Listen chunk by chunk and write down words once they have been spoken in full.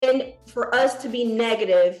for us to be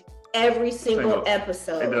negative every single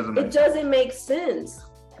episode. It doesn't make sense.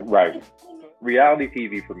 Right. Reality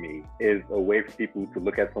TV for me is a way for people to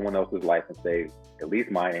look at someone else's life and say, at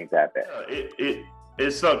least mine ain't that bad.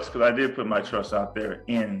 It sucks because I did put my trust out there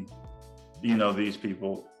in, these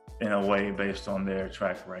people in a way based on their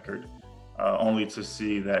track record, only to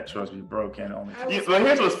see that trust be broken. But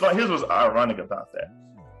here's what's fun. Here's what's ironic about that.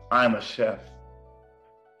 I'm a chef.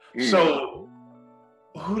 So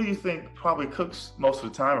who do you think probably cooks most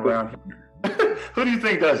of the time around here? Who do you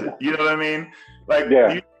think does it? You know what I mean? Like,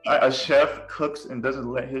 a chef cooks and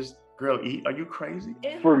doesn't let his girl eat? Are you crazy?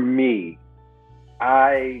 For me,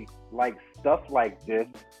 I like stuff like this.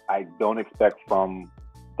 I don't expect from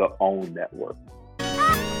the OWN network.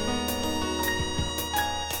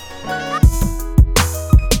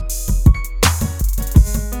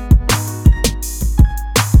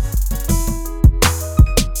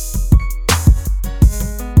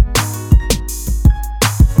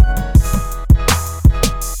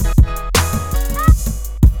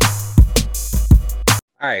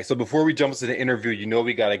 All right, so before we jump into the interview,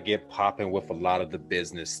 we got to get popping with a lot of the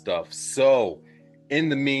business stuff. So in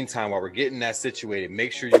the meantime, while we're getting that situated,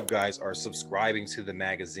 make sure you guys are subscribing to the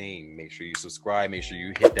magazine. Make sure you subscribe. Make sure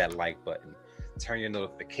you hit that like button. Turn your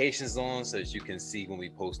notifications on so that you can see when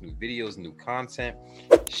we post new videos, new content.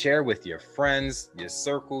 Share with your friends, your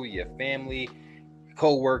circle, your family,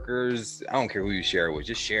 co-workers. I don't care who you share it with.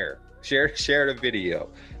 Just share the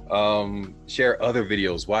video. Share other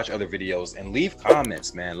videos, watch other videos, and leave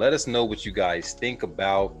comments, man. Let us know what you guys think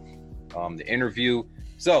about the interview.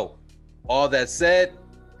 So all that said,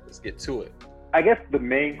 let's get to it. I guess the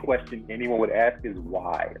main question anyone would ask is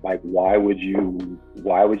why? Like, why would you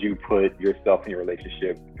put yourself in your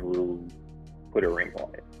relationship put a ring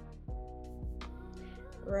on it?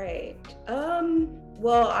 Right.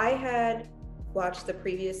 Well, I had watched the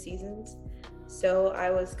previous seasons, so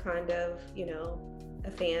I was kind of, a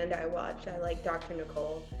fan. I like Dr.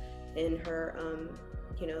 Nicole and her,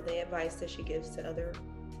 the advice that she gives to the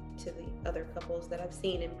other couples that I've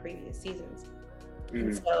seen in previous seasons. Mm-hmm.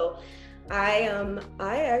 And so I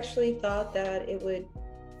actually thought that it would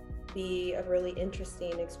be a really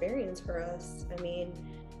interesting experience for us. I mean,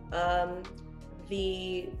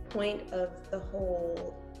 the point of the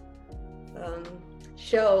whole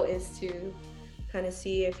show is to kind of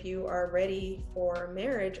see if you are ready for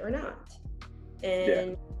marriage or not.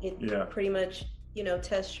 And it pretty much,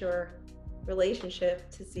 tests your relationship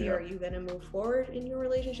to see, are you going to move forward in your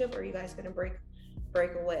relationship, or are you guys going to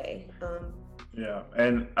break away?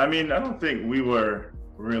 And I mean, I don't think we were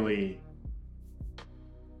really,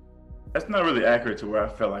 that's not really accurate to where I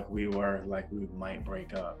felt like we might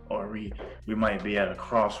break up, or we might be at a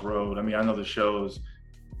crossroad. I mean, I know the shows,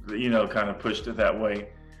 kind of pushed it that way,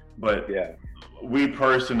 but we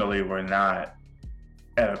personally were not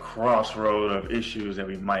at a crossroad of issues that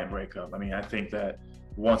we might break up. I mean, I think that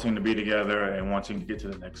wanting to be together and wanting to get to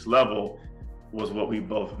the next level was what we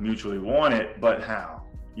both mutually wanted, but how,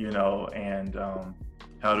 and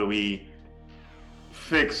how do we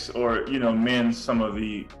fix or, mend some of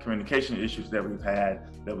the communication issues that we've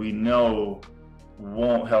had that we know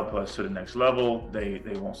won't help us to the next level. They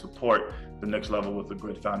won't support the next level with a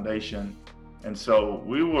good foundation. And so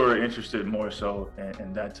we were interested more so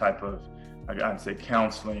in that type of, I'd say,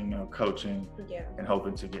 counseling, coaching, and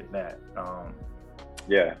hoping to get that.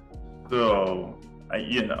 So,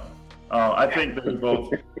 I think that we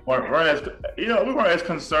both weren't as, we weren't as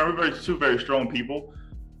concerned. We're two very strong people,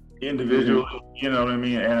 individually, you know what I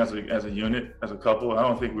mean, and as a unit, as a couple. I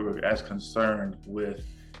don't think we were as concerned with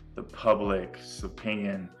the public's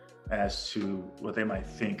opinion as to what they might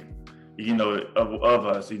think, of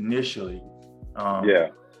us initially.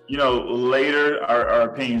 Later our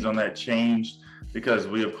opinions on that changed because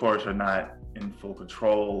we, of course, are not in full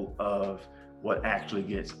control of what actually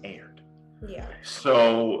gets aired.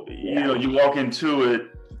 So, you walk into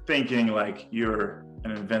it thinking like you're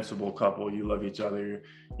an invincible couple, you love each other,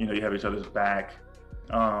 you have each other's back.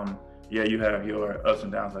 You have your ups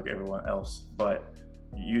and downs like everyone else, but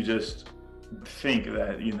you just think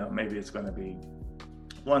that, maybe it's going to be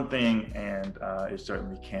one thing and it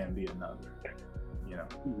certainly can be another.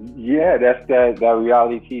 That's that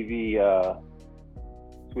reality TV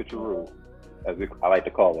switcheroo, as I like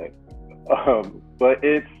to call it. But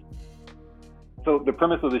so the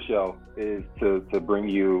premise of the show is to bring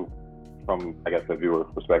you, from I guess a viewer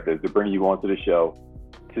perspective, to bring you onto the show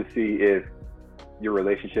to see if your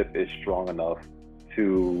relationship is strong enough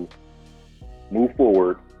to move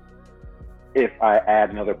forward. If I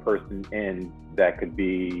add another person in that could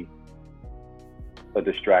be a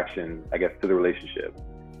distraction, I guess, to the relationship.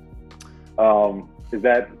 Is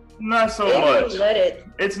that not so much? Let it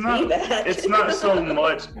it's not. It's not so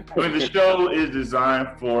much. I mean, the show is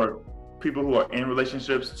designed for people who are in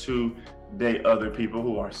relationships to date other people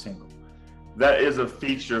who are single. That is a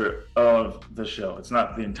feature of the show. It's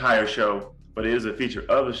not the entire show, but it is a feature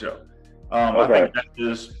of the show. I think that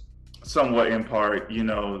is somewhat in part,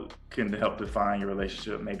 can help define your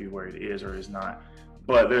relationship, maybe where it is or is not.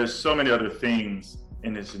 But there's so many other things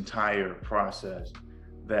in this entire process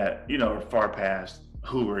that, are far past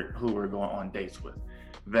who we're going on dates with,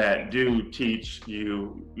 that do teach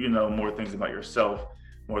you, more things about yourself,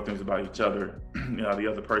 more things about each other, the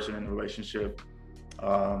other person in the relationship.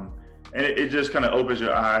 And it just kind of opens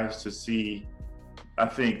your eyes to see, I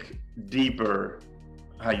think, deeper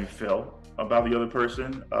how you feel about the other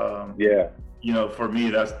person. For me,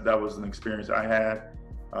 that was an experience I had.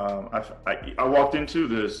 I walked into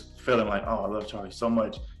this feeling like, oh, I love Charlie so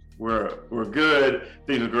much. We're good.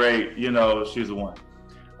 Things are great. She's the one.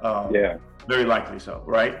 Very likely so,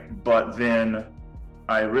 right? But then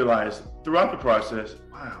I realized throughout the process,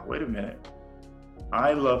 wow, wait a minute.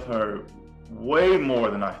 I love her way more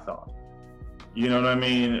than I thought. You know what I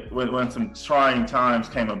mean? When some trying times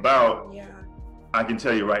came about, I can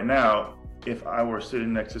tell you right now, if I were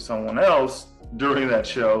sitting next to someone else during that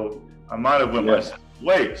show, I might have went my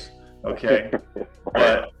ways. Okay.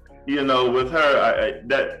 But, with her,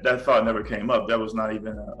 that thought never came up. That was not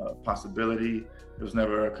even a possibility. It was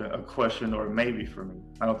never a question or a maybe for me.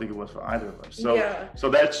 I don't think it was for either of us. So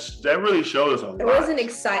that really showed us a lot. It wasn't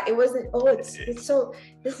exciting. It wasn't, it's so,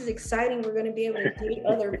 this is exciting. We're going to be able to date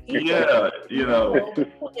other people.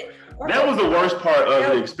 That was the worst part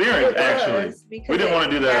of the experience, actually. We didn't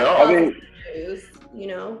want to do that at all.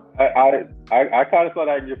 I kind of saw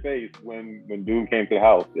that in your face when Doom came to the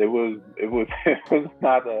house. It was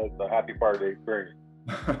not the happy part of the experience.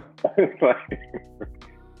 It's like,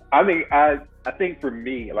 I think for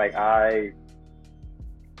me, like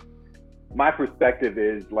my perspective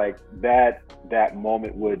is like that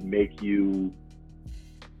moment would make you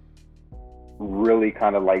really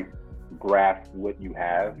kind of like grasp what you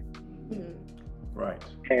have. Right.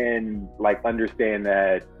 And like understand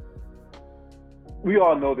that we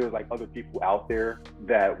all know there's like other people out there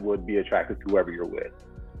that would be attracted to whoever you're with.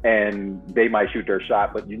 And they might shoot their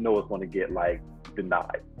shot, but it's going to get like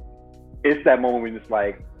denied. It's that moment when it's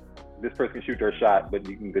like, this person can shoot their shot, but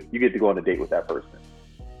you get to go on a date with that person.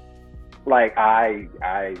 Like I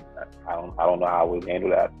don't know how I would handle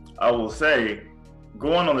that. I will say,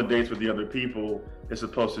 going on the dates with the other people is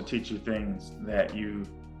supposed to teach you things that you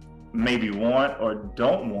maybe want or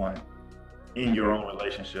don't want in your own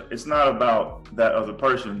relationship. It's not about that other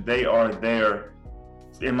person. They are there,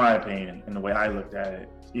 in my opinion, in the way I looked at it,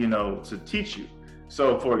 to teach you.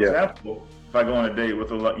 So for example, if I go on a date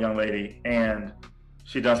with a young lady and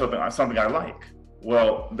she does something I like,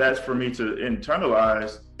 well, that's for me to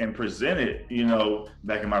internalize and present it,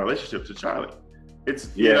 back in my relationship to Charlie. It's,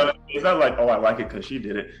 it's not like, oh, I like it because she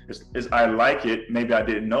did it. It's I like it. Maybe I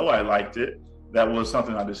didn't know I liked it. That was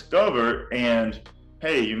something I discovered. And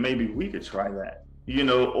hey, maybe we could try that,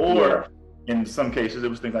 or in some cases, it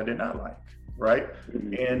was things I did not like, right?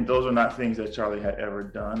 And those are not things that Charlie had ever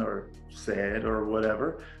done or said or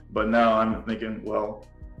whatever. But now I'm thinking, well,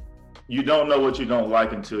 you don't know what you don't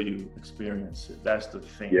like until you experience it. That's the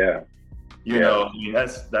thing.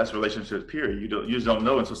 That's relationships, period. You just don't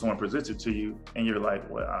know until someone presents it to you and you're like,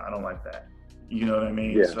 well, I don't like that. You know what I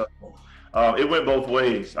mean? So it went both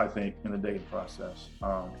ways, I think, in the dating process.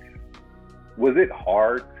 Was it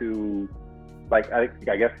hard to, like, I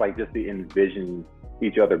guess, like, just to envision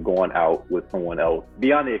each other going out with someone else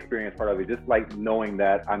beyond the experience part of it, just like knowing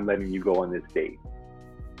that I'm letting you go on this date,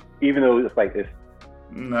 even though it's like, it's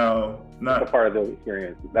not a part of the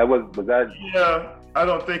experience. Was that? Yeah, I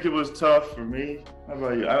don't think it was tough for me. How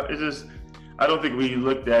about you? I don't think we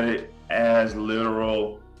looked at it as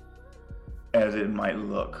literal as it might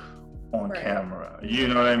look on camera. You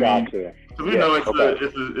know what I mean? Gotcha. So we know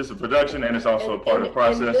it's a production and it's also a part of the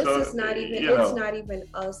process. And this is not even it's not even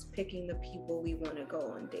us picking the people we want to go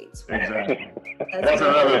on dates with. Exactly. That's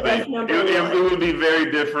another thing. It would be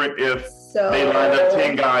very different if they lined up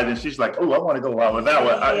 10 guys and she's like, oh, I want to go out with that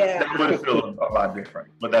one. That would feel a lot different.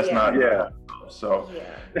 But that's not. So.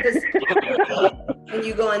 When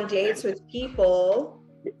you go on dates with people,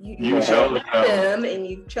 you chose them and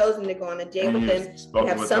you've chosen to go on a date with them. You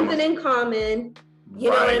have something in common. You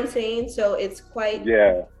know what I'm saying? So it's quite...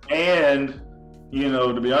 And,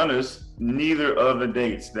 to be honest, neither of the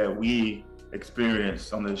dates that we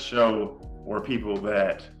experienced on this show were people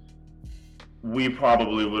that we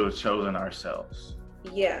probably would have chosen ourselves.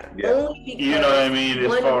 Only because... You know what I mean?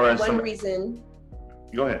 As far as one reason...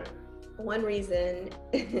 Go ahead. one reason,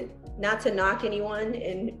 not to knock anyone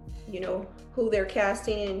and, you know, who they're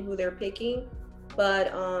casting and who they're picking,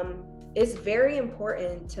 but it's very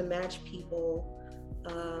important to match people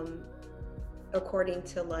according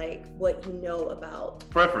to like what you know about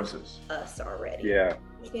preferences us already. Yeah.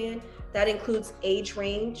 And that includes age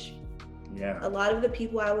range. Yeah. A lot of the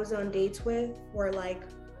people I was on dates with were like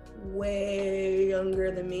way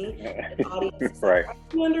younger than me. The audience is Right. like, I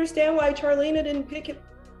don't understand why Charlena didn't pick it.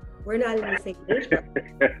 We're not in the same age group.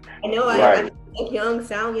 I know Right. I look young,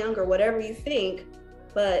 sound young, or whatever you think,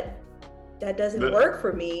 but that doesn't work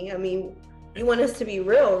for me. I mean, you want us to be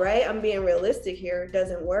real, right? I'm being realistic here. It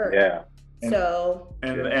doesn't work. Yeah. And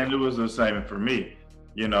it was the same for me,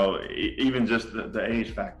 you know, even just the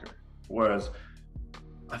age factor. Whereas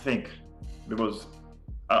I think it was,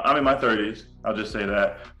 I'm in my 30s, I'll just say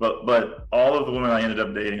that, but all of the women I ended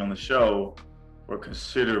up dating on the show were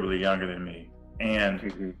considerably younger than me.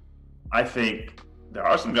 And I think there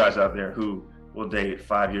are some guys out there who will date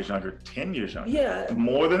 5 years younger, 10 years younger. Yeah.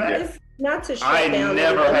 More than that. It's not to shut I down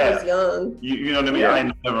never have. Young. You know what I mean? Yeah.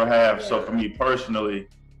 I never have. Yeah. So for me personally,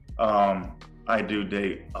 I do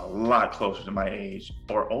date a lot closer to my age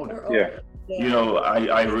or older. Yeah. You know,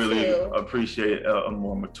 I Me really too. appreciate a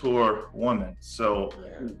more mature woman. So,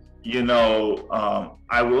 you know,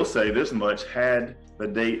 I will say this much: had the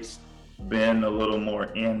dates been a little more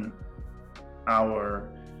in our,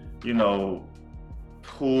 you know,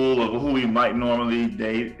 pool of who we might normally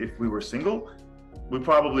date if we were single, we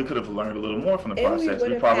probably could have learned a little more from the And we process. would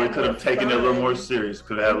We have probably had could have more taken it a little more fun. serious,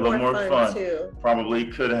 could have had a little more fun. Too. Probably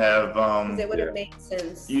could have, 'Cause it would have made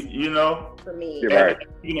sense you know, for me. You're right.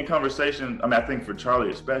 even in conversation, I mean, I think for Charlie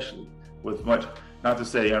especially, with much, not to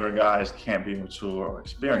say younger guys can't be mature or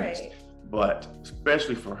experienced, Right. but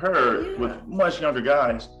especially for her, Yeah. with much younger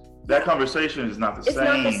guys, that conversation is not the It's same.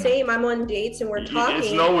 not the same. I'm on dates and we're talking.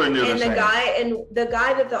 It's nowhere near and the same. the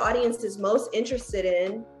guy that the audience is most interested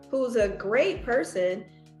in, who's a great person,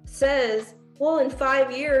 says, well, in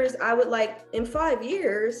 5 years, I would like, in 5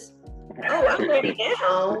 years, oh, I'm ready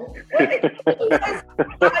now. What?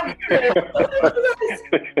 5 years?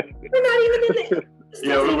 We're not even in the, this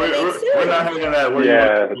Yeah, doesn't even make we're not sense. having that where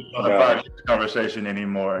Yeah, you're on a no. 5 years conversation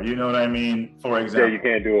anymore. You know what I mean? For Yeah, example. you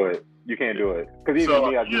can't do it. You can't do it. Because even So,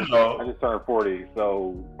 me, I you just know. turned 40.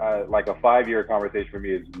 So, like a 5-year conversation for me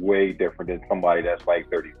is way different than somebody that's like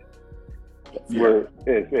 30. Yeah. Where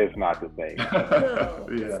it's not the same. No,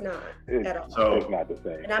 Yeah. it's not It's, at all. So- it's not the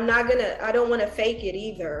same. And I don't want to fake it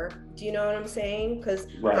either. Do you know what I'm saying? Because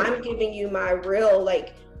Right. I'm giving you my real,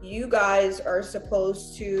 like, you guys are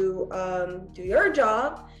supposed to do your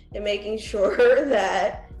job and making sure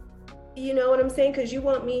that, you know what I'm saying? Because you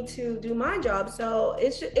want me to do my job. So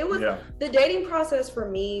it was, Yeah. the dating process for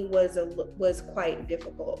me was quite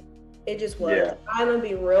difficult. It just was. Yeah. I'm going to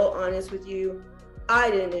be real honest with you.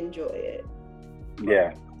 I didn't enjoy it.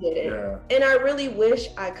 Yeah. Didn't. Yeah. And I really wish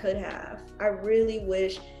I could have. I really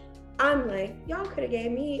wish. I'm like, y'all could have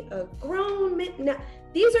gave me a grown man. Now,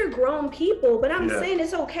 these are grown people, but I'm Yeah. saying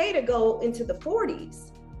it's okay to go into the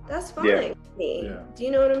 40s. That's fine Yeah. with me. Yeah. Do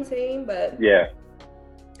you know what I'm saying? But Yeah.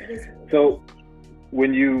 it is- So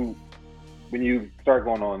when you start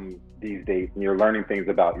going on these dates and you're learning things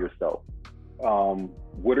about yourself,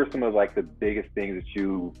 what are some of like the biggest things that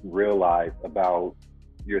you realize about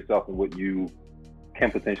yourself and what you can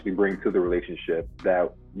potentially bring to the relationship that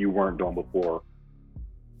you weren't doing before?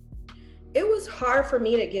 it was hard for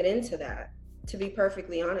me to get into that, to be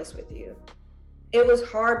perfectly honest with you. It was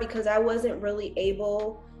hard because I wasn't really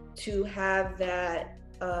able to have that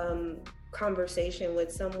conversation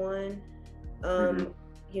with someone.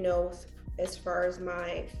 You know, as far as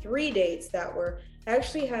my 3 dates that were, I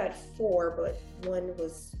actually had 4, but one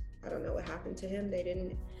was, I don't know what happened to him.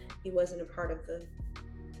 He wasn't a part of the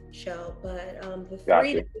show, but the 3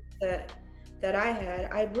 Gotcha. dates that I had,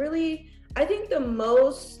 I think the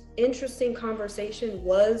most interesting conversation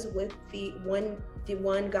was with the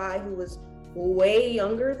one guy who was way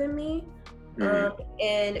younger than me.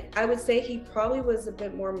 And I would say he probably was a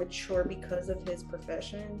bit more mature because of his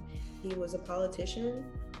profession. He was a politician,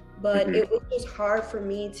 but it was just hard for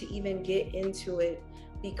me to even get into it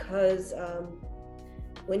because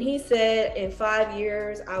when he said in 5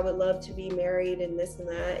 years I would love to be married and this and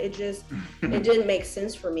that, it didn't make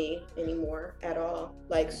sense for me anymore at all.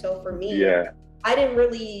 Like, so for me, Yeah. I didn't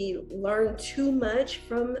really learn too much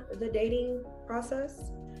from the dating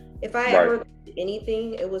process. If I ever did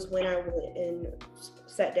anything, it was when I went and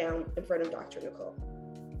sat down in front of Dr. Nicole.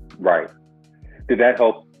 Right. Did that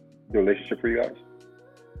help the relationship for you guys?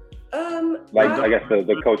 I guess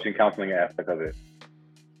the coaching, counseling aspect of it.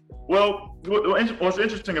 Well, what's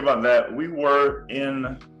interesting about that, we were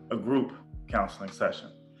in a group counseling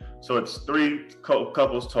session. So it's 3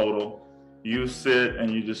 couples total. You sit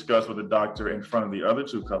and you discuss with the doctor in front of the other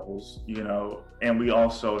 2 couples, you know, and we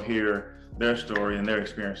also hear their story and their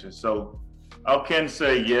experiences. So I can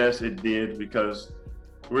say yes, it did, because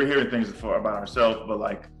we're hearing things about ourselves, but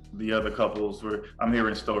like the other couples, I'm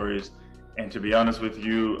hearing stories. And to be honest with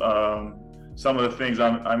you, some of the things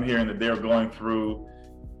I'm hearing that they're going through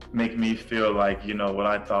make me feel like, you know, what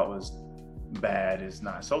I thought was bad is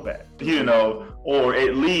not so bad, you know, or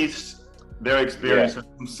at least they're experiencing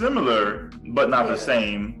similar but not the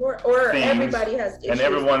same or things. Everybody has issues, and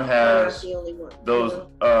everyone has those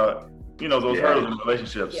you know, those hurdles in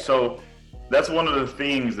relationships. So that's one of the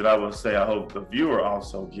things that I would say I hope the viewer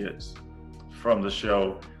also gets from the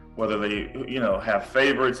show, whether they, you know, have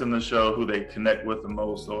favorites in the show, who they connect with the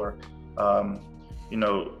most, or you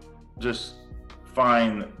know, just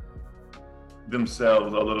find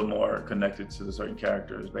themselves a little more connected to the certain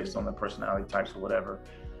characters based on their personality types or whatever.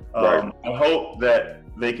 I hope that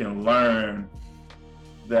they can learn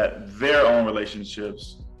that their own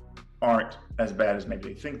relationships aren't as bad as maybe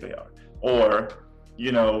they think they are, or,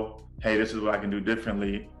 you know, hey, this is what I can do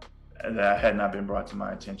differently that had not been brought to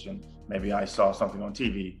my attention. Maybe I saw something on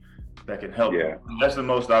TV that can help them. That's the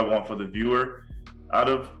most I want for the viewer out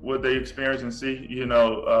of what they experience and see. You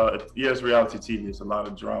know, yes, reality TV, it's a lot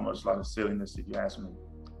of drama, it's a lot of silliness, if you ask me.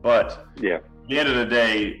 But at the end of the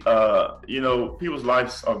day, you know, people's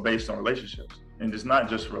lives are based on relationships, and it's not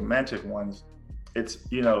just romantic ones. It's,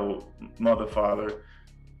 you know, mother, father,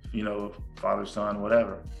 you know, father, son,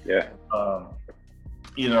 whatever.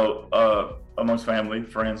 You know, amongst family,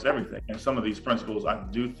 friends, everything. And some of these principles I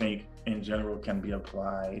do think in general can be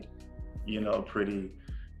applied, you know, pretty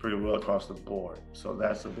well across the board. So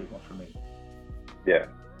that's a big one for me.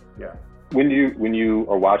 When you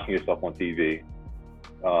are watching yourself on TV,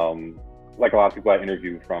 like a lot of people I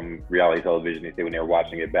interview from reality television, they say when they're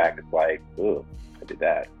watching it back, it's like, oh, I did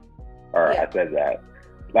that, or I said that.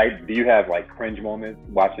 Like, do you have like cringe moments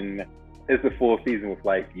watching? It's the full season with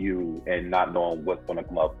like you and not knowing what's going to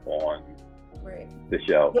come up on the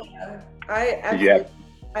show. I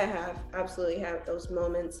absolutely have those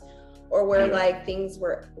moments, or where like things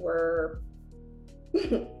were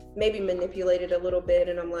maybe manipulated a little bit,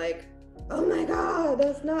 and I'm like, oh my God,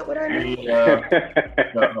 that's not what I mean. A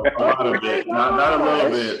lot of it, not a little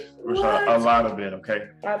bit, a lot of it. Okay.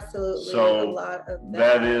 Absolutely. So a lot of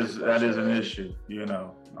that is an issue, you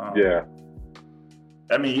know.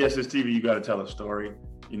 I mean, yes, it's TV. You got to tell a story.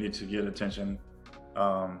 You need to get attention.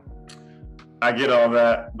 I get all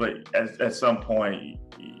that, but at some point,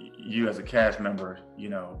 you as a cast member, you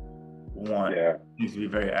know, needs to be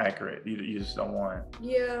very accurate. You just don't want.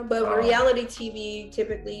 Yeah, but reality TV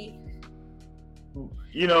typically.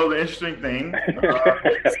 You know, the interesting thing.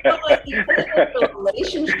 It's like a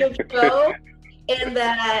relationship show. And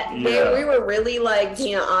that we were really like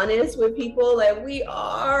being honest with people, like we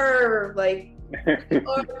are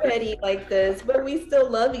petty like this, but we still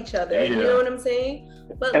love each other. You know what I'm saying?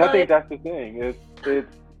 But I think that's the thing.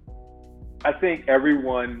 I think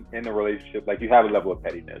everyone in a relationship, like, you have a level of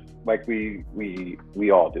pettiness, like we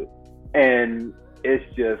all do, and it's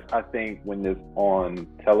just, I think when it's on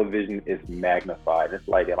television, it's magnified. It's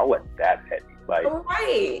like, I wasn't that petty. Like,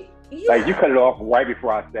 like you cut it off right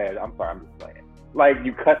before I said, I'm sorry, I'm just playing. Like,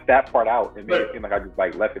 you cut that part out and made it seem like I just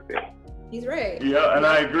like left it there. He's right. Yeah, and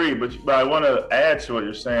I agree, but I want to add to what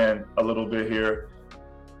you're saying a little bit here.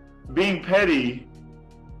 Being petty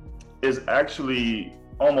is actually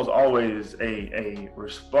almost always a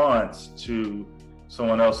response to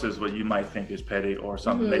someone else's, what you might think is petty, or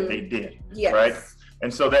something that they did, right?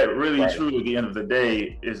 And so that really, truly, at the end of the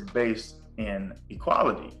day, is based in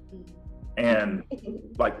equality and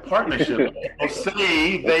like partnership. People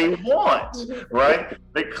say they want, right?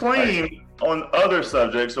 They claim on other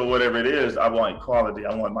subjects or whatever it is, I want equality.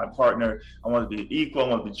 I want my partner, I want to be equal, I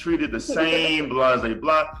want to be treated the same, blah, blah,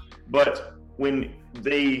 blah. But when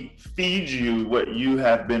they feed you what you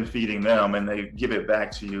have been feeding them and they give it back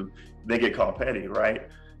to you, they get called petty, right?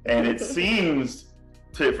 And it seems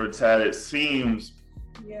tit for tat, it seems,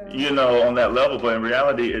 you know, on that level, but in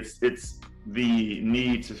reality, it's the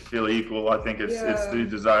need to feel equal. I think it's the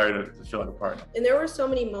desire to feel like a partner. And there were so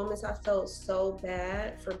many moments I felt so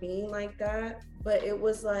bad for being like that, but it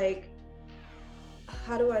was like,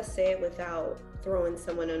 how do I say it without throwing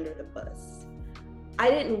someone under the bus? I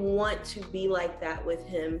didn't want to be like that with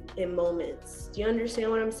him in moments. Do you understand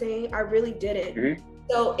what I'm saying? I really didn't. Mm-hmm.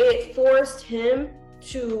 So it forced him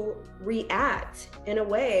to react in a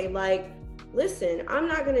way like, listen, I'm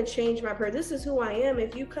not going to change my person. This is who I am.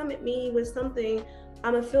 If you come at me with something,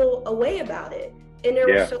 I'm going to feel a way about it. And there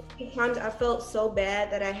were so many times I felt so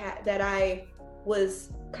bad that I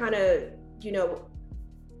was kind of, you know,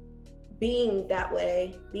 being that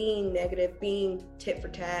way, being negative, being tit for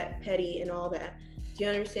tat, petty, and all that. Do you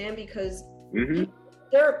understand? Because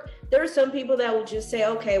there are some people that will just say,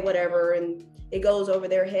 okay, whatever, and it goes over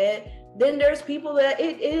their head. Then there's people that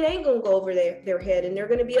it ain't gonna go over their head, and they're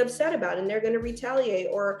gonna be upset about it, and they're gonna retaliate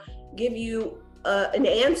or give you an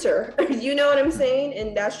answer. You know what I'm saying?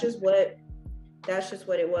 And that's just what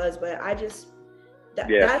it was. But I just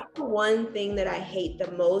that's the one thing that I hate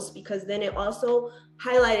the most, because then it also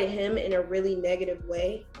highlighted him in a really negative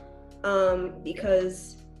way,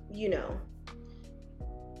 because, you know,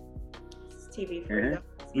 it's TV for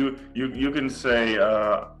you can say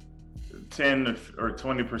 10 or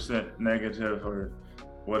 20% negative or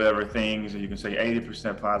whatever things, or you can say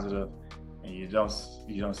 80% positive, and you don't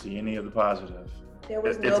see any of the positive.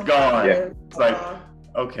 It's gone. It's like,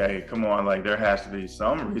 okay, come on, like there has to be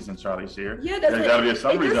some reason Charlie's here. Yeah, there's got to be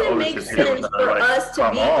some reason. It doesn't make sense for us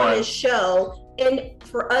to be on this show and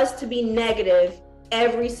for us to be negative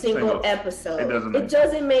every single episode. It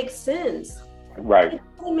doesn't make sense. Right.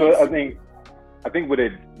 So I think what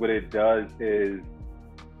it does is,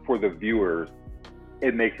 for the viewers,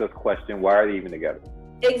 it makes us question, why are they even together?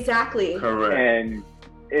 Exactly. Correct.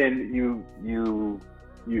 And you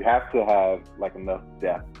have to have like enough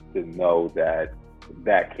depth to know that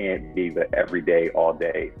can't be the everyday, all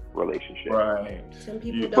day relationship. Right. Some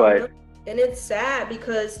people don't know. And it's sad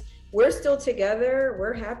because we're still together.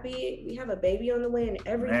 We're happy. We have a baby on the way and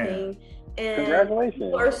everything. Man. And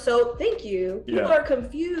congratulations. thank you. Yeah. People are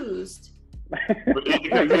confused. You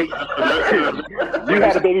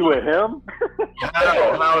had a baby with him?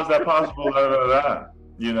 How is that possible?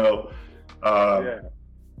 You know.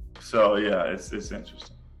 So yeah, it's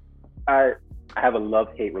interesting. I have a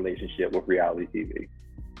love-hate relationship with reality TV.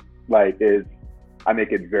 Like, I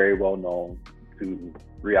make it very well known to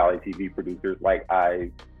reality TV producers. Like,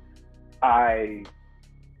 I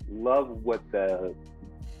love what the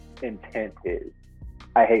intent is.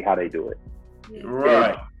 I hate how they do it.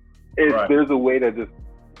 Right. There's a way to just,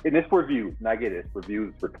 and it's for views, and I get it. It's for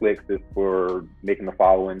views, for clicks, it's for making the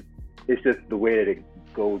following. It's just the way that it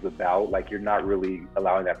goes about. Like, you're not really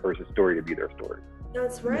allowing that person's story to be their story.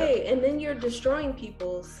 That's right. Yeah. And then you're destroying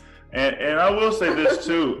people's. And I will say this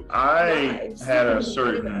too. I had a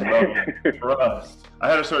certain level of trust. I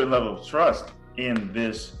had a certain level of trust in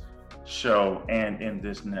this show and in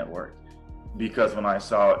this network, because when I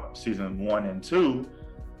saw season 1 and 2,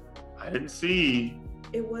 I didn't see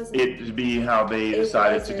it to be how they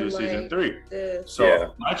decided to do season 3.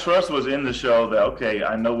 So my trust was in the show that, okay,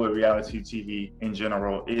 I know what reality TV in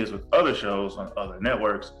general is with other shows on other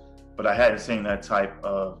networks, but I hadn't seen that type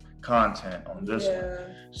of content on this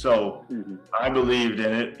one. So I believed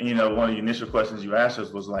in it. You know, one of the initial questions you asked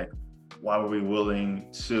us was like, why were we willing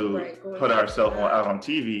to put ourselves out on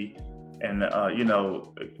TV and, you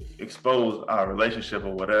know, expose our relationship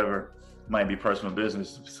or whatever might be personal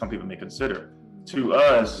business some people may consider. To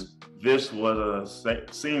us, this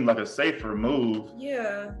seemed like a safer move.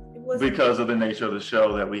 Yeah, it was, because of the nature of the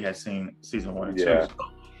show that we had seen season 1 and 2. So,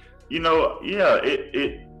 you know,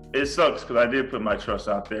 it sucks because I did put my trust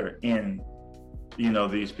out there in, you know,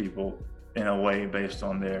 these people in a way based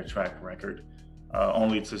on their track record,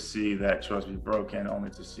 only to see that trust be broken, only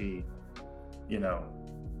to see, you know,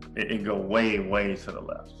 it go way, way to the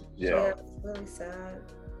left. Yeah, it's really sad.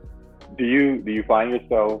 Do you find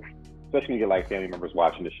yourself, especially when you get like family members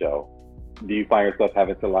watching the show, do you find yourself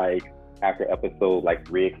having to, like, after episode, like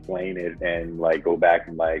re-explain it and like go back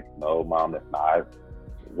and like, no, mom, that's not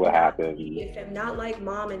what happened? If I'm not like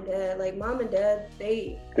mom and dad, like mom and dad,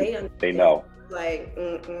 they know. Like,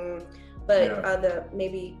 but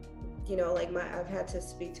maybe, you know, like I've had to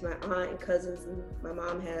speak to my aunt and cousins, and my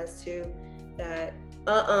mom has too, that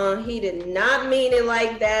he did not mean it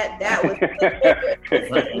like that. That was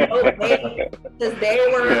because they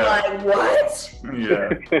were like, what? Yeah.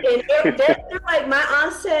 And they're like, my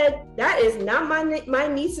aunt said that is not my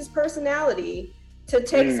niece's personality to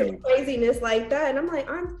take some craziness like that. And I'm like,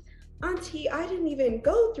 Auntie, I didn't even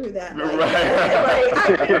go through that. Like,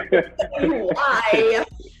 I can't tell you why.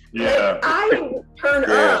 Yeah. Like, I turn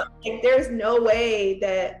up. Like, there's no way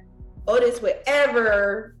that Otis would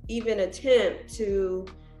ever even attempt to,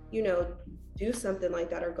 you know, do something like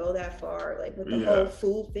that or go that far, like with the whole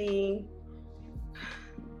food thing.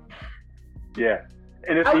 Yeah.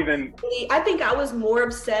 And it's I think I was more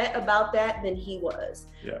upset about that than he was,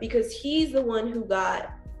 because he's the one who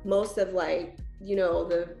got most of, like, you know,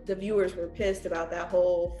 the viewers were pissed about that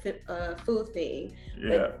whole food thing. Yeah.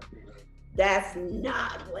 But that's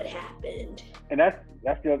not what happened. And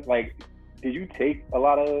that's just like, did you take a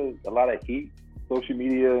lot of heat, social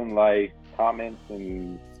media and like comments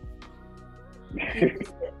and?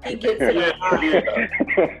 He gets it.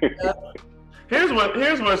 Here's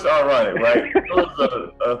what's ironic, right? There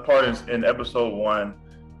was a part in episode 1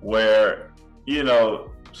 where, you know,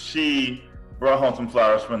 she brought home some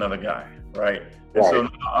flowers for another guy, right? And so now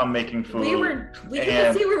I'm making food. You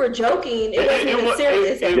can see we were joking. It wasn't even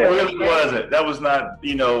serious. It really wasn't. That was not,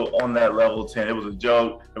 you know, on that level 10. It was a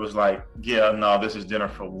joke. It was like, yeah, no, this is dinner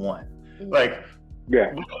for one. Mm-hmm. Like,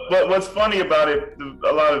 yeah. But what's funny about it,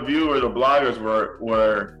 a lot of viewers or bloggers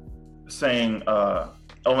were saying,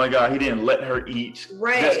 oh my God, he didn't let her eat.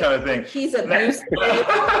 Right. This kind of thing. He's abusive.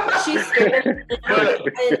 She's scared.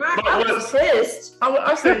 I was pissed.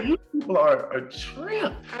 I said, you people are a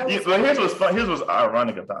trip. But here's what's fun. Here's what's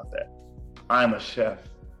ironic about that. I'm a chef.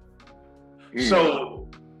 So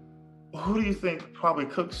who do you think probably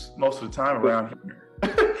cooks most of the time around here?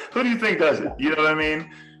 Who do you think does it? You know what I mean?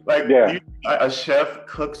 Like, a chef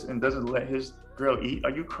cooks and doesn't let his girl eat? Are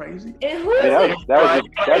you crazy? And who is it? That was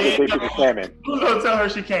a big piece of salmon. Who's gonna tell her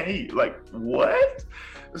she can't eat? Like, what?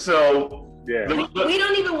 So yeah, we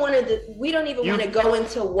don't even want to go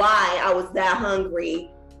into why I was that hungry.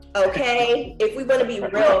 Okay, if we want to be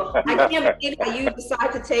real, I can't believe that you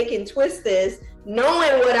decide to take and twist this,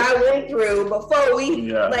 knowing what I went through before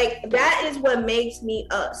we like. That is what makes me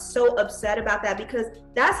so upset about that, because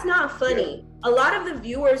that's not funny. A lot of the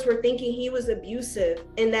viewers were thinking he was abusive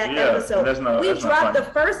in that episode. We dropped the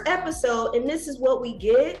first episode, and this is what we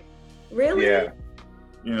get. Really? Yeah.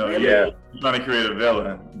 You know, you're trying to create a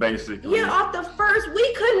villain, basically. Yeah, off the first,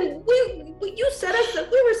 we couldn't. You set us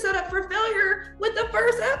up. We were set up for failure with the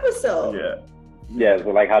first episode. Yeah. Yeah.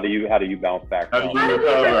 So, like, how do you bounce back? How do we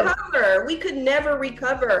recover? We could never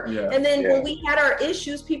recover. Yeah. And then when we had our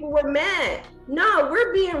issues, people were mad. No,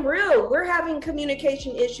 we're being real. We're having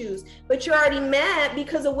communication issues, but you're already mad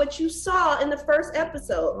because of what you saw in the first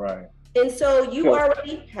episode. Right. And so you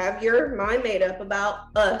already have your mind made up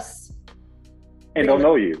about us. And don't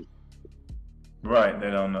know you. Right,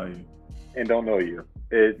 they don't know you. And don't know you.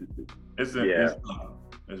 It's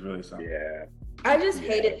really something. Yeah. I just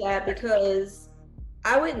hated that, because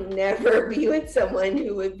I would never be with someone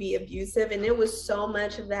who would be abusive, and it was so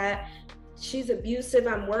much of that. She's abusive.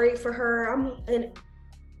 I'm worried for her. I'm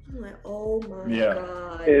like, oh my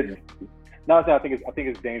God. I think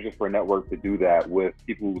it's dangerous for a network to do that with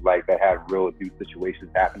people like that have real abuse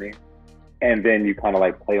situations happening, and then you kind of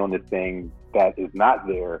like play on this thing that is not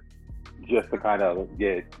there, just to kind of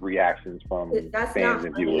get reactions from fans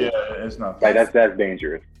and viewers. Yeah, it's not. Like that's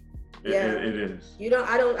dangerous. It is.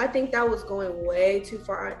 I think that was going way too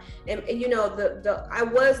far. And you know, I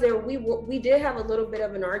was there. We did have a little bit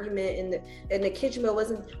of an argument in the kitchen, but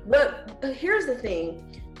wasn't. But here's the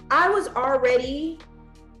thing, I was already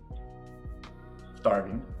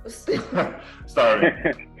starving. I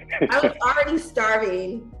was already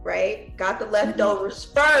starving, right? Got the leftovers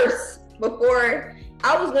first before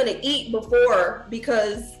I was gonna eat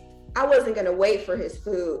because I wasn't gonna wait for his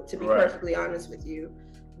food, to be perfectly honest with you.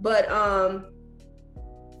 But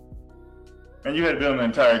and you had been on an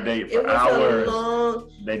entire date for hours.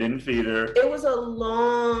 They didn't feed her. It was a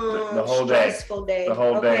long, the whole stressful day. The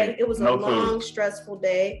whole day. It was a long, stressful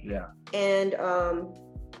day. Yeah. And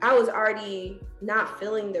I was already not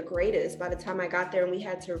feeling the greatest by the time I got there, and we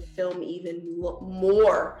had to film even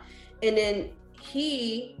more. And then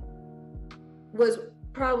he was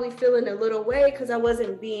probably feeling a little way because I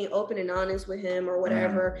wasn't being open and honest with him or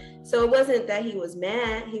whatever. So it wasn't that he was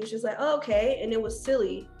mad. He was just like, oh, okay. And it was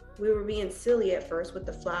silly. We were being silly at first with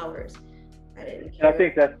the flowers. I didn't care. And I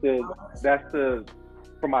think that's the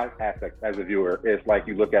from my aspect as a viewer, it's like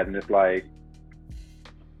you look at it and it's like,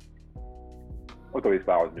 look at these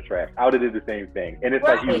flowers in the trash. I would have did the same thing. And it's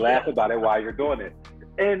like you laugh about it while you're doing it.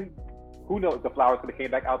 And who knows, the flowers could have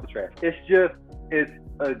came back out the trash. It's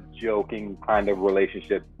a joking kind of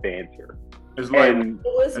relationship banter. It's like it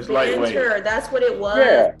was banter. Lightweight. That's what it was.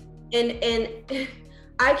 Yeah. And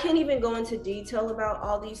I can't even go into detail about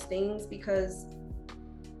all these things because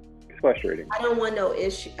it's frustrating. I don't want no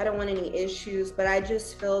issue. I don't want any issues, but I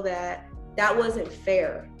just feel that wasn't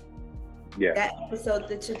fair. Yeah. That episode,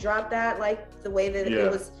 to drop that, like the way that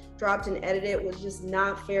it was dropped and edited, was just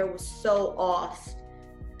not fair. It was so off.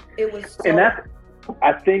 It was so. And that's,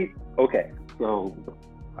 I think, okay, so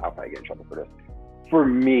I'll probably get in trouble for this. For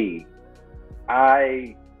me,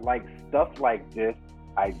 I like stuff like this,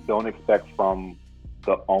 I don't expect from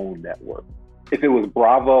the OWN network. If it was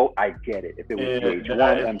Bravo, I get it. If it was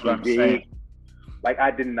VH1, MTV, like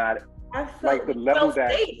I did not. I felt like the level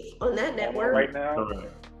that safe on that network right now.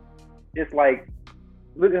 It's like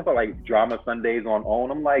looking for like drama Sundays on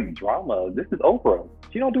OWN. I'm like, drama? This is Oprah.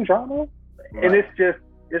 She don't do drama. Right. And it's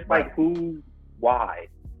like why?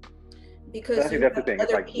 Because I think that's the thing.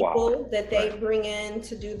 Other like, people that they bring in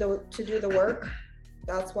to do the work.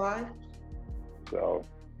 That's why. So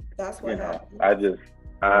that's what happens.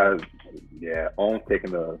 OWN's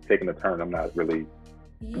taking a turn. I'm not really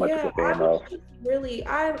much of a fan of. Really,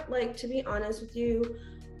 I like, to be honest with you.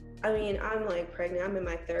 I mean, I'm like pregnant. I'm in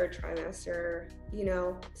my 3rd trimester.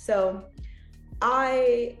 So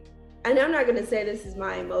and I'm not gonna say this is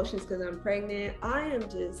my emotions because I'm pregnant. I am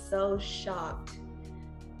just so shocked.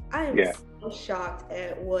 I am so shocked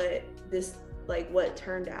at what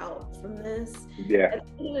turned out from this. Yeah. At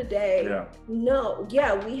the end of the day,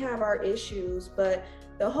 we have our issues, but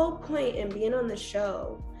the whole point in being on the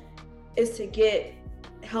show is to get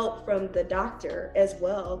help from the doctor as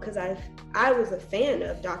well, because I was a fan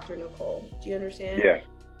of Dr. Nicole. Do you understand? Yeah.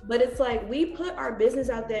 But it's like, we put our business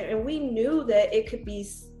out there and we knew that it could be,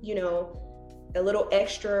 a little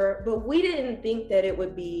extra, but we didn't think that it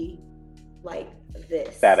would be like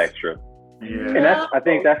this. That extra. Yeah. And I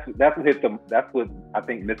think that's what I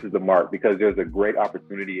think misses the mark, because there's a great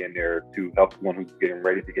opportunity in there to help someone who's getting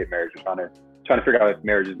ready to get married, or trying to figure out if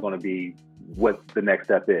marriage is going to be what the next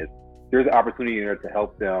step is. There's an opportunity in there to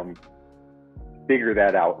help them figure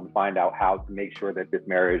that out and find out how to make sure that this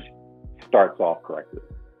marriage starts off correctly,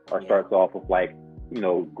 or starts off with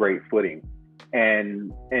great footing.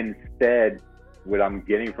 And instead, what I'm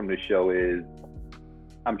getting from the show is,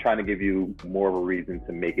 I'm trying to give you more of a reason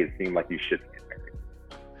to make it seem like you shouldn't get married.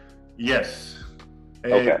 Yes.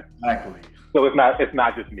 Okay. Exactly. So it's not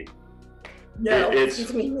just me. No,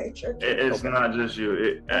 it's me. It's not just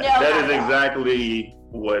you. That is exactly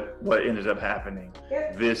what ended up happening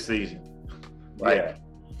this season. Like,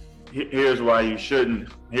 here's why you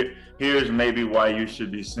shouldn't. Here's maybe why you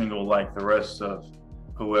should be single like the rest of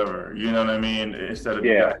whoever. You know what I mean? Instead of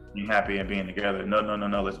you guys being happy and being together. No.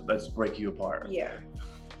 Let's break you apart. Yeah.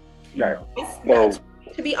 Right.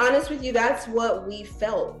 To be honest with you, that's what we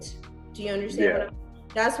felt. Do you understand?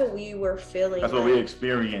 That's what we were feeling. That's what we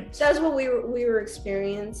experienced. That's what we were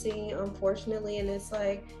experiencing, unfortunately. And it's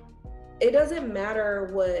like, it doesn't matter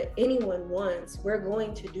what anyone wants. We're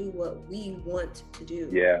going to do what we want to do.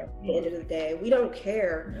 Yeah. At the end of the day, we don't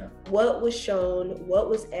care what was shown, what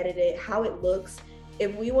was edited, how it looks.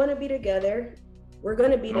 If we want to be together, we're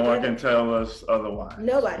going to be together. No one can tell us otherwise.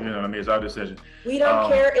 Nobody. You know what I mean? It's our decision. We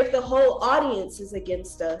don't care if the whole audience is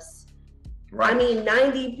against us. Right. I mean,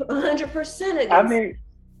 100% against. I mean,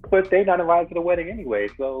 but they not invited to the wedding anyway,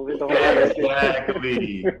 so it don't matter.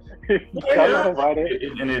 Exactly. Not invited.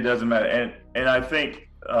 And it doesn't matter. And I think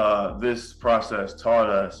this process taught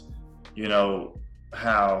us,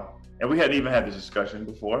 how, and we hadn't even had this discussion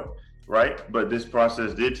before, right? But this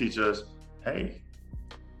process did teach us, hey,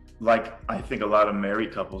 like I think a lot of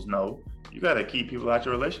married couples know, you got to keep people out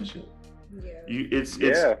your relationship. Yeah. It's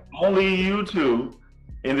only you two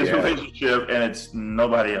in this relationship, and it's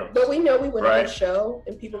nobody else. But we know we went on a show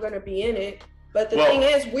and people are going to be in it. But the thing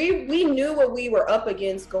is, we knew what we were up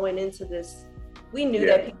against going into this. We knew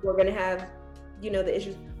that people were going to have, the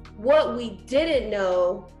issues. What we didn't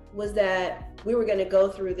know was that we were going to go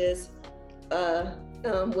through this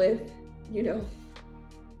with,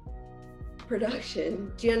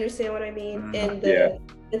 production. Do you understand what I mean? And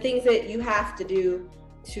the things that you have to do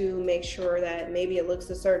to make sure that maybe it looks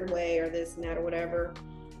a certain way or this and that or whatever.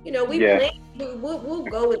 We'll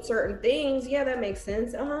go with certain things. Yeah, that makes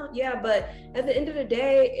sense. Yeah, but at the end of the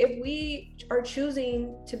day, if we are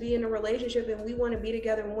choosing to be in a relationship and we want to be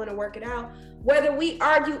together and want to work it out, whether we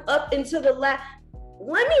argue up until the last.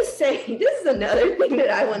 Let me say, this is another thing that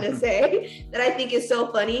I want to say that I think is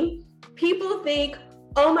so funny. People think,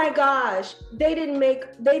 oh my gosh, they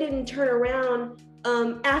didn't turn around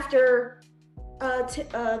after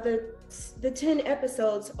the 10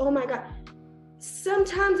 episodes. Oh my God.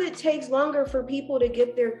 Sometimes it takes longer for people to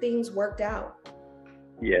get their things worked out.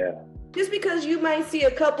 Yeah. Just because you might see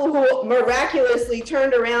a couple who miraculously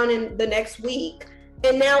turned around in the next week,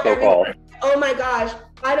 and now everybody, oh my gosh,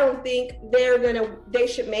 I don't think they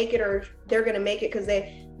should make it, or they're gonna make it because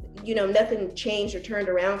they, nothing changed or turned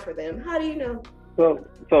around for them. How do you know?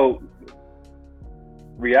 So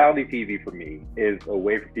reality TV for me is a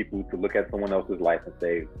way for people to look at someone else's life and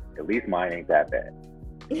say, at least mine ain't that bad.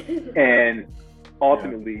 And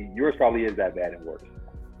ultimately, yours probably is that bad and worse.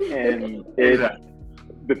 And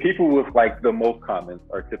the people with like the most comments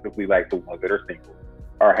are typically like the ones that are single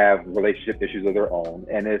or have relationship issues of their own.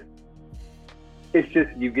 And it's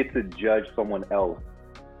just, you get to judge someone else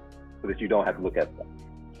so that you don't have to look at them.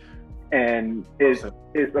 And it's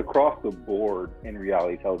across the board in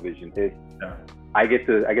reality television. I get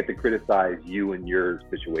to criticize you and your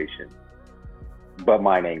situation, but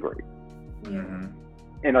mine ain't great. Mm-hmm.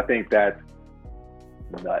 And I think that's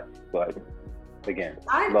nuts. But again,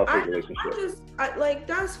 love his relationship.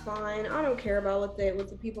 That's fine. I don't care about what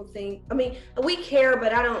the people think. I mean, we care,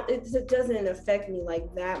 but it doesn't affect me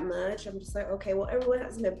like that much. I'm just like, okay, well, everyone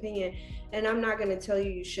has an opinion, and I'm not going to tell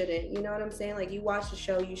you shouldn't. You know what I'm saying? Like, you watch the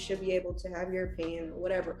show, you should be able to have your opinion,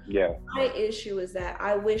 whatever. Yeah. My issue is that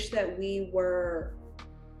I wish that we were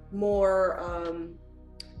more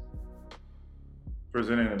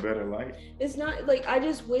presenting a better light. It's not like, I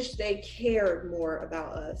just wish they cared more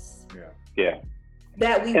about us. Yeah.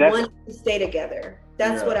 That we wanted to stay together.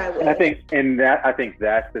 That's what I wish. And I think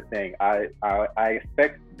that's the thing. I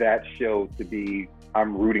expect that show to be,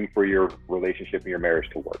 I'm rooting for your relationship and your marriage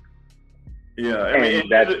to work. Yeah. And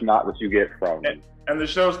that's not what you get from. And the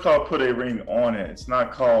show's called Put a Ring on It. It's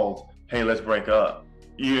not called, hey, let's break up.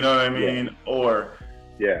 You know what I mean?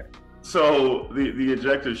 Yeah. So the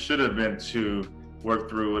objective should have been to work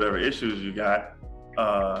through whatever issues you got,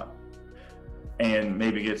 and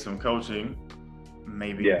maybe get some coaching.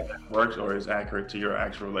 Maybe that works or is accurate to your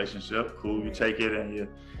actual relationship. Cool, you take it and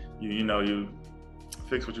you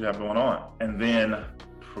fix what you have going on, and then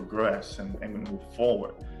progress and move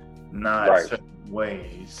forward, not certain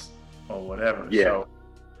ways or whatever. Yeah. So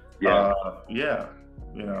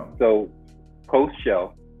So post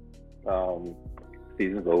show,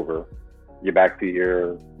 season's over. You're back to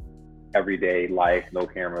your everyday life, no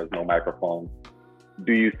cameras, no microphones.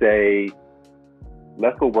 Do you say,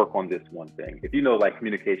 let's go work on this one thing? If you know, like,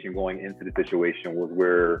 communication going into the situation was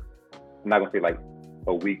where, I'm not gonna say like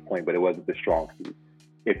a weak point, but it wasn't the strong suit.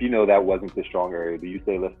 If you know that wasn't the strong area, do you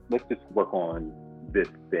say, let's just work on this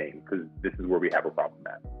thing because this is where we have a problem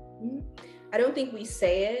at? I don't think we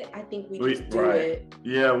say it. I think we just do it.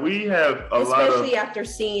 Yeah, we have especially after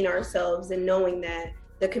seeing ourselves and knowing that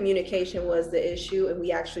the communication was the issue, and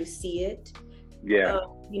we actually see it. Yeah.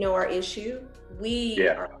 Our issue. We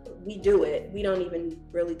do it. We don't even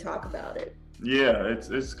really talk about it. Yeah,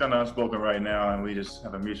 it's kind of unspoken right now, and we just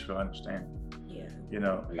have a mutual understanding. Yeah.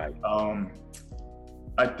 Nice.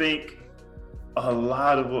 I think a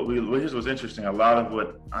lot of here's what's interesting. A lot of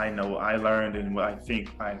what I know I learned, and what I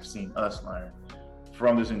think I've seen us learn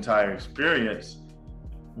from this entire experience,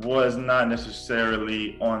 was not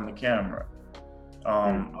necessarily on the camera.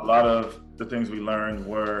 A lot of the things we learned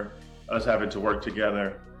were us having to work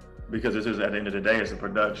together, because this is, at the end of the day, it's a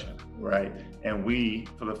production, right? And we,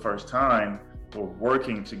 for the first time, were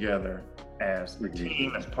working together as a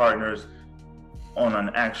team, as partners on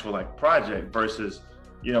an actual project versus,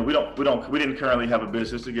 we didn't currently have a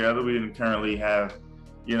business together. We didn't currently have,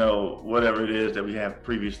 whatever it is that we have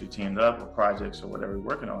previously teamed up, or projects or whatever we're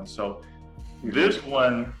working on. So this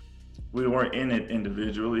one, we weren't in it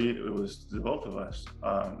individually. It was the both of us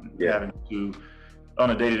having to,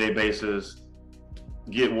 on a day-to-day basis,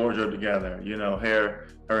 get wardrobe together,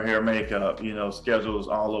 her hair, makeup, schedules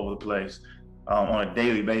all over the place on a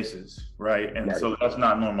daily basis, right? And so that's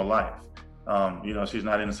not normal life. She's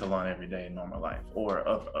not in the salon every day in normal life, or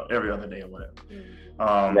every other day or whatever.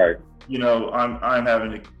 I'm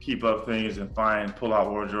having to keep up things and pull out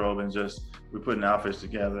wardrobe, and we're putting outfits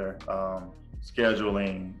together,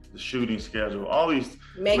 scheduling, the shooting schedule, all these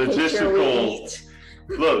logistical.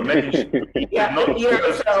 Making sure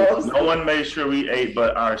no one made sure we ate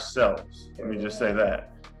but ourselves. Let me just say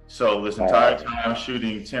that. So this entire time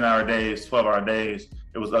shooting 10-hour days, 12-hour days,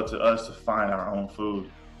 it was up to us to find our own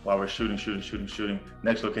food while we're shooting.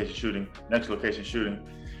 Next location shooting.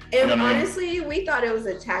 And honestly, we thought it was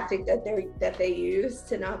a tactic that they used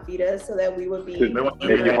to not feed us, so that we would be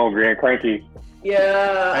hungry and cranky.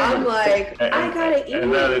 Yeah, I'm like, I gotta eat.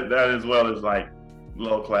 And that as well is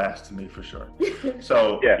low class to me, for sure.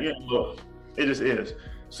 So it just is.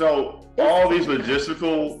 So all these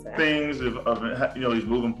logistical things of these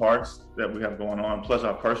moving parts that we have going on, plus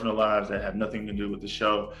our personal lives that have nothing to do with the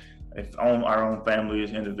show, our own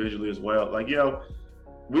families individually as well.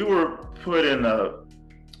 We were put in a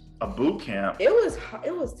boot camp. It was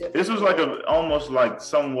different. This was almost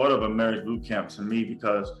somewhat of a marriage boot camp to me,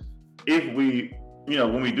 because if we,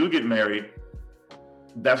 when we do get married,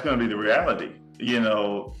 that's going to be the reality.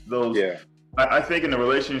 I think in a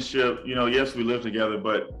relationship, yes, we live together,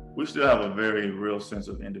 but we still have a very real sense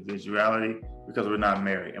of individuality, because we're not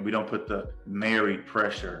married, and we don't put the married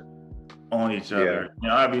pressure on each other.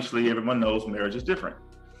 Obviously, everyone knows marriage is different.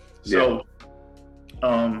 So,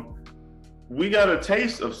 we got a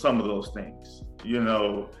taste of some of those things,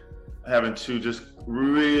 having to just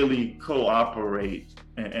really cooperate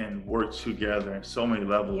and work together in so many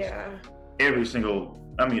levels.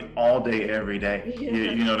 all day, every day. Yeah.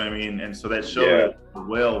 You know what I mean? And so that showed how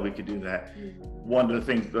well we could do that. One of the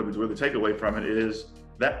things that we really take away from it is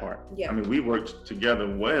that part. Yeah. I mean, we worked together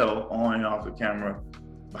well on and off the camera,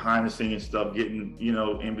 behind the scenes stuff, getting,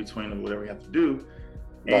 in between of whatever we have to do.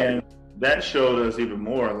 Right. And that showed us even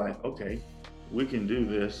more like, okay, we can do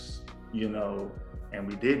this, and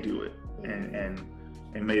we did do it and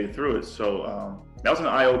made it through it. So that was an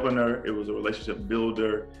eye opener. It was a relationship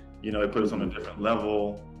builder. It put us on a different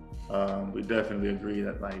level. We definitely agree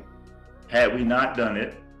that like, had we not done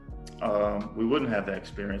it, we wouldn't have that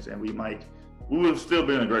experience, and we would have still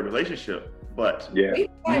been in a great relationship, but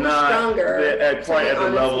not at quite at the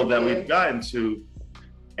level that we've gotten to.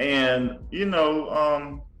 And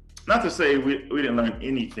not to say we didn't learn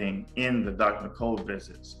anything in the Dr. Nicole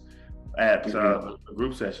visits at the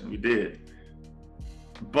group session. We did,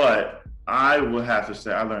 but I would have to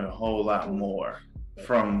say I learned a whole lot more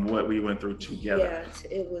from what we went through together. Yes,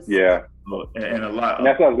 it was. Yeah, and a lot. And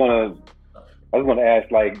that's what I was gonna ask.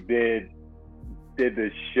 Like, did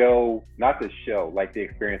the show, not the show, like the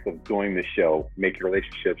experience of doing the show, make your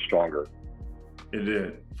relationship stronger? It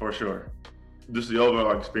did, for sure. Just the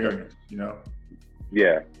overall experience,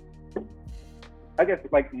 Yeah. I guess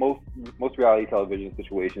like most reality television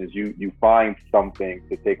situations, you find something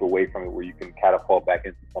to take away from it where you can catapult back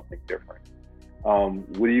into something different.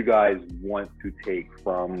 What do you guys want to take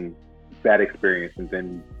from that experience and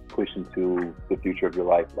then push into the future of your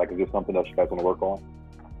life? Like, is there something else you guys want to work on?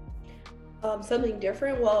 Something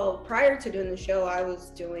different? Well, prior to doing the show, I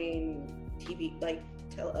was doing TV, like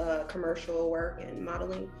commercial work and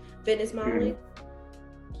modeling, fitness modeling.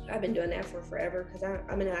 I've been doing that for forever because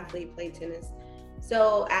I'm an athlete, play tennis.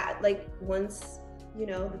 So once,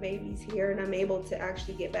 the baby's here and I'm able to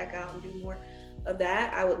actually get back out and do more of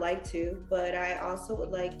that, I would like to, but I also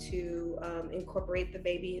would like to incorporate the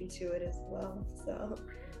baby into it as well. So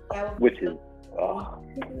that would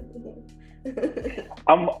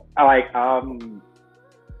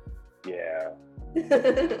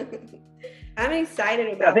I'm excited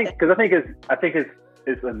about that. I think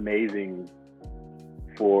it's amazing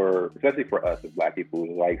especially for us as Black people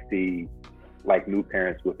to like see like new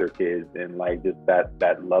parents with their kids and like just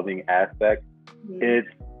that loving aspect. It's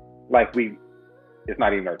like it's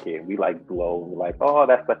not even our kid. We like glow and we're like, oh,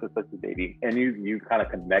 that's such a baby, and you kind of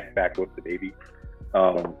connect back with the baby.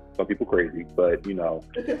 Some people crazy, but they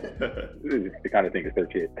kind of think it's their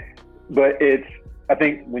kid. But I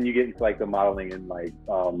think when you get into like the modeling and like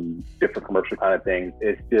different commercial kind of things,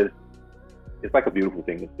 it's like a beautiful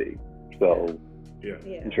thing to see. So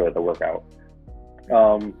I'm sure it'll work out.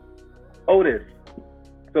 Otis.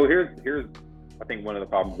 So here's I think one of the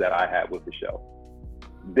problems that I had with the show.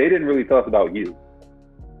 They didn't really tell us about you.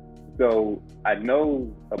 So I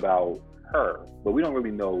know about her, but we don't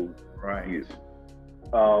really know you.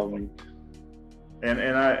 And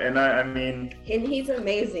he's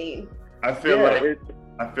amazing. I feel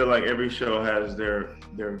like every show has their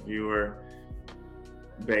viewer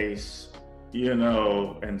base,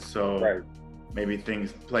 and so maybe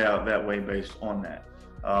things play out that way based on that.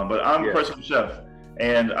 But I'm a personal chef,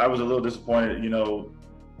 and I was a little disappointed.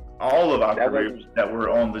 All of our careers that were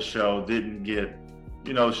on the show didn't get,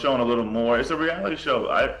 shown a little more. It's a reality show.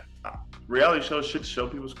 Reality shows should show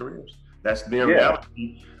people's careers. That's their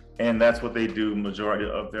reality, and that's what they do majority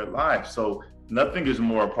of their lives. So nothing is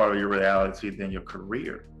more a part of your reality than your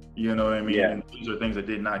career. You know what I mean? Yeah. And these are things that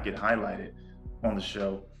did not get highlighted on the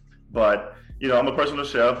show. But I'm a personal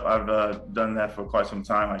chef. I've done that for quite some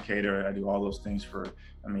time. I cater. I do all those things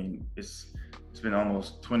it's been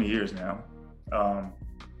almost 20 years now.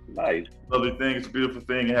 Nice. Lovely thing. It's a beautiful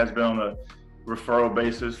thing. It has been on a referral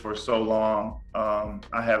basis for so long.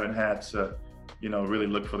 I haven't had to, really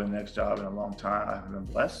look for the next job in a long time. I've been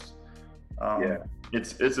blessed.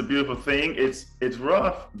 It's a beautiful thing. It's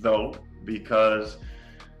rough though, because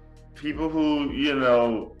people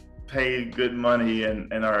who, pay good money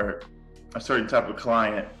and are a certain type of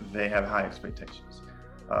client, they have high expectations.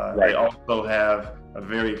 They also have a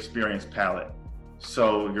very experienced palate.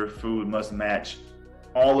 So your food must match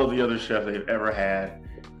all of the other chefs they've ever had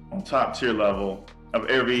on top tier level of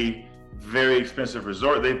every very expensive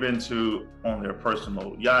resort they've been to, on their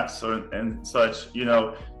personal yachts and such,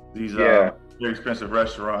 these very expensive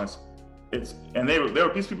restaurants. These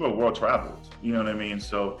people are world travelers, you know what I mean?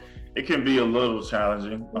 So it can be a little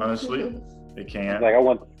challenging, honestly. It can. Like I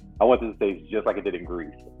want this to taste just like it did in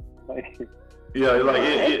Greece.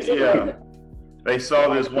 They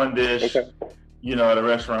saw this one dish, at a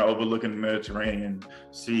restaurant overlooking the Mediterranean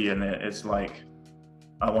Sea, and it's like,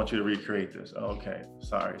 I want you to recreate this. Okay,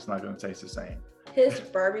 sorry, it's not going to taste the same. His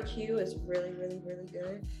barbecue is really, really, really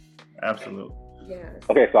good. Absolutely. Yes.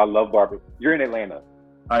 Okay, so I love barbecue. You're in Atlanta.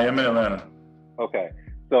 I am in Atlanta. Okay,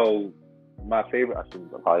 so my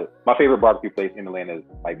favorite barbecue place in Atlanta is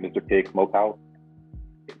like Mr. Pig Smokehouse.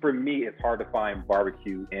 For me, it's hard to find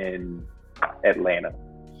barbecue in Atlanta.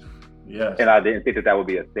 Yes. And I didn't think that would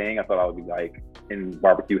be a thing. I thought I would be like in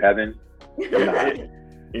barbecue heaven.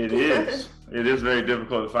 It is. It is very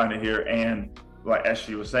difficult to find it here. And like as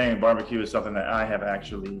she was saying, barbecue is something that I have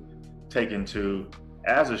actually taken to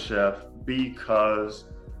as a chef, because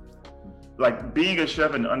like being a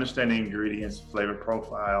chef and understanding ingredients, flavor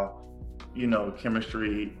profile,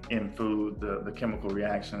 chemistry in food, the chemical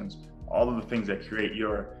reactions, all of the things that create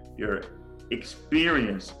your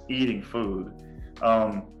experience eating food.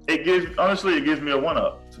 It gives me a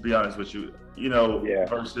one-up, to be honest with you,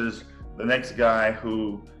 versus the next guy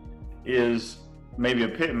who is maybe a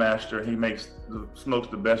pit master. He smokes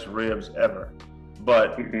the best ribs ever,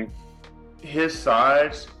 but his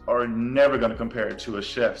sides are never going to compare to a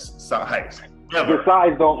chef's sides. Never. The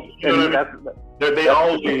sides don't.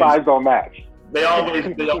 The sides don't match. They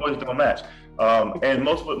always don't match. And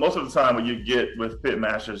most of the time, what you get with pit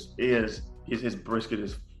masters is his brisket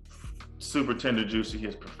is super tender, juicy. He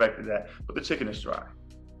has perfected that, but the chicken is dry,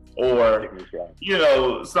 or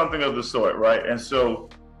something of the sort, right? And so,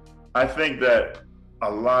 I think that a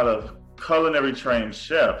lot of culinary trained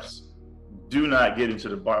chefs do not get into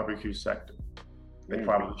the barbecue sector. They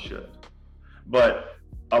probably should, but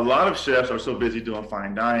a lot of chefs are so busy doing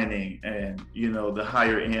fine dining and the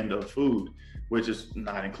higher end of food, which is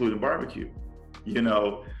not including barbecue.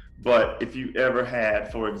 But if you ever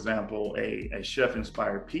had, for example, a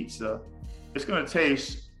chef-inspired pizza, it's going to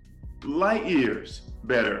taste light years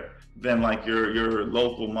better than like your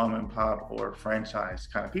local mom and pop or franchise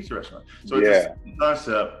kind of pizza restaurant. So it's a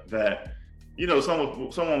concept that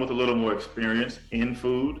someone with a little more experience in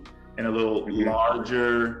food and a little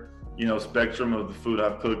larger spectrum of the food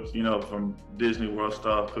I've cooked, from Disney World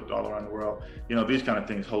stuff, cooked all around the world, these kind of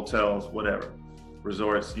things, hotels, whatever,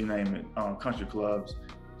 resorts, you name it, country clubs.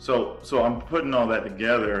 So I'm putting all that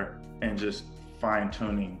together and just fine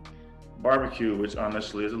tuning barbecue, which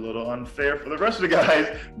honestly is a little unfair for the rest of the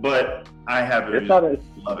guys, but I have it. It's not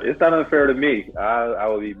unfair to me. I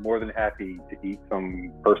will be more than happy to eat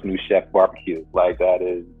some person who chef barbecue. Like that's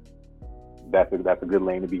a good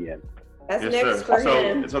lane to be in. That's next for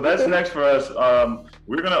him. So that's next for us.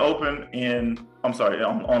 We're gonna open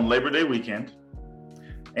on Labor Day weekend.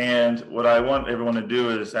 And what I want everyone to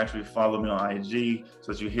do is actually follow me on IG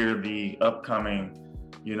so that you hear the upcoming,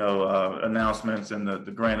 announcements and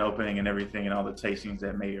the grand opening and everything and all the tastings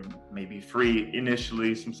that may be free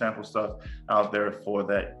initially, some sample stuff out there for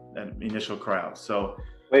that initial crowd. So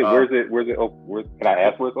wait, where's it? Can I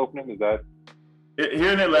ask where it's opening? Is that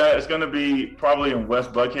here in Atlanta? It's going to be probably in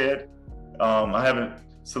West Buckhead. I haven't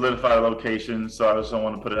solidified a location, so I just don't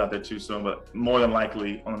want to put it out there too soon, but more than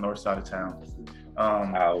likely on the north side of town.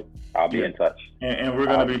 I'll be in touch. And we're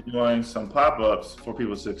going to be doing some pop-ups for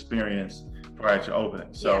people to experience prior to opening.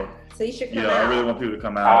 So you should come out. I really want people to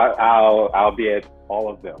come out. I'll be at all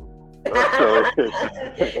of them.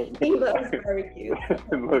 He loves barbecue.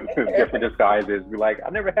 Different disguises. Be like,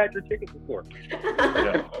 I never had your chicken before.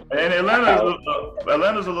 And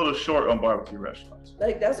Atlanta's a little short on barbecue restaurants.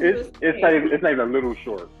 Like it's not even a little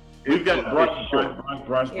short. We've got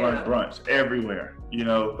brunch everywhere.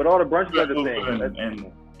 But all the brunches are the same.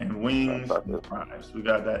 And wings and fries. We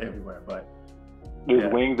got that everywhere. But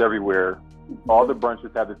there's wings everywhere. All the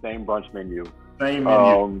brunches have the same brunch menu. Same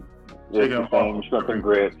menu. It's the same shrimp and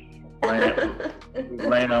grits.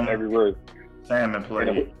 Lamb everywhere. Salmon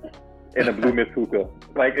plate. And a blue Miss hookah.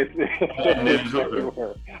 Like it's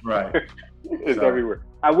everywhere. Right. It's everywhere.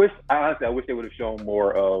 I wish they would have shown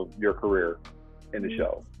more of your career in the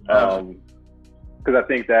show. Because I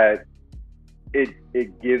think that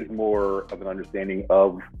it gives more of an understanding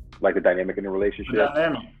of like the dynamic in the relationship. The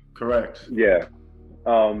dynamic, correct. Yeah.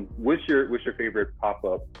 What's your favorite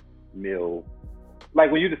pop-up meal? Like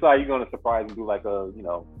when you decide you're going to surprise and do like a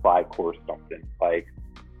 5-course something, like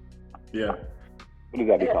what does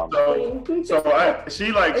that become?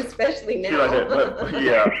 She likes, especially now. She likes it,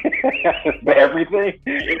 but everything.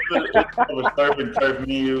 It's a surf and turf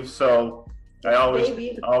menu, so I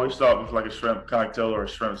always start with like a shrimp cocktail or a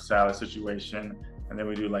shrimp salad situation, and then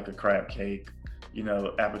we do like a crab cake,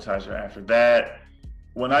 appetizer after that.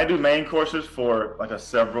 When I do main courses for like a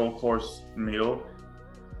several course meal,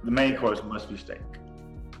 the main course must be steak.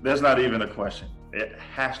 There's not even a question. It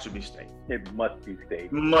has to be steak. It must be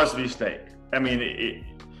steak. Must be steak. I mean,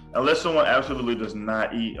 unless someone absolutely does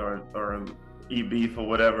not eat or eat beef or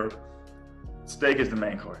whatever, steak is the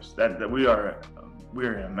main course. That we are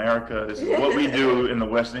we're in America. This is what we do in the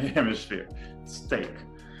Western Hemisphere. Steak.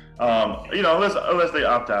 Unless they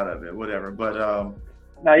opt out of it, whatever. But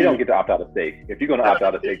no, you don't get to opt out of steak. If you're gonna opt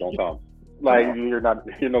out of steak, don't come. Like you're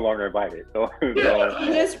no longer invited. So he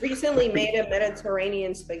just recently made a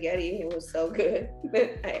Mediterranean spaghetti. It was so good.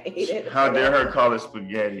 I ate it. How dare her call it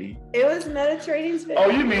spaghetti? It was Mediterranean spaghetti. Oh,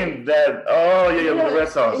 you mean that? Oh, yeah, with the red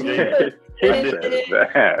sauce. Yeah. Spinach in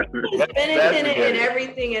it and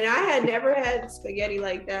everything, and I had never had spaghetti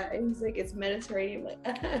like that. And he's like, "It's Mediterranean."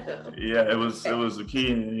 I'm like, oh. Yeah, it was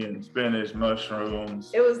zucchini and spinach, mushrooms.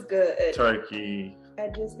 It was good. Turkey. I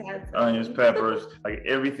just had onions, peppers, like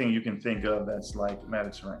everything you can think of that's like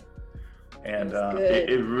Mediterranean, and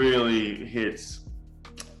it really hits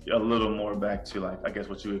a little more back to like I guess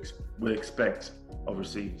what you would expect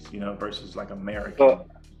overseas, versus like American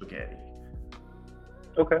spaghetti.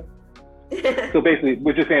 Okay. So basically,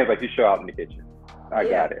 what you're saying is like you show out in the kitchen. I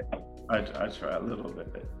got it. I try a little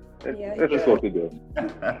bit. That's what you're supposed to do.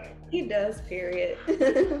 He does. Period.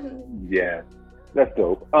 Yeah, that's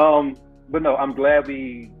dope. But no, I'm glad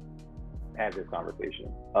we had this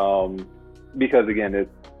conversation. Because again,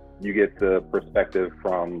 you get the perspective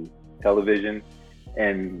from television,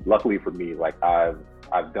 and luckily for me, like I've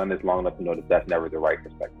done this long enough to know that that's never the right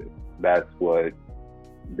perspective. That's what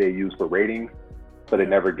they use for ratings, but it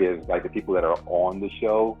never gives like the people that are on the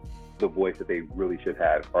show the voice that they really should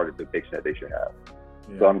have, or the depiction that they should have.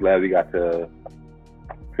 Yeah. So I'm glad we got to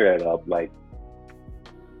clear it up. Like,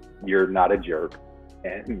 you're not a jerk.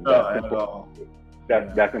 And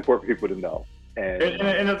that's important for people to know. And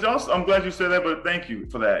it's also, I'm glad you said that, but thank you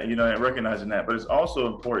for that, and recognizing that. But it's also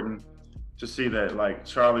important to see that like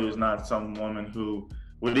Charlie is not some woman who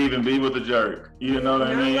would even be with a jerk. You know what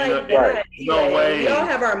I mean? Like right. No way. We all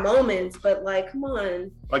have our moments, but like, come on.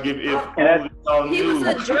 Like if he was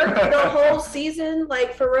a jerk the whole season,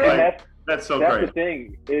 like for real. Like, that's so that's crazy. The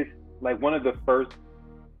thing is, like, one of the first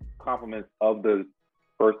compliments of the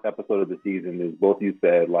first episode of the season is both you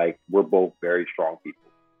said, like, we're both very strong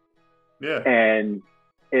people. Yeah. And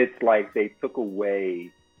it's like they took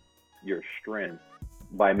away your strength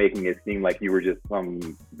by making it seem like you were just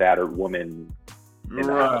some battered woman.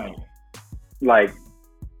 Right. Like,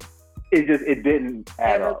 it didn't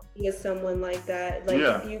add up. As someone like that, like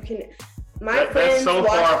you can. My friends so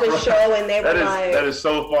watched the show and they were like, "That is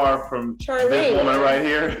so far from Charlene, this woman right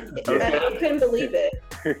here." I couldn't believe it.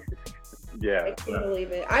 Yeah. I couldn't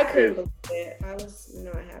believe it. I couldn't believe it. I was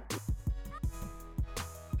not happy.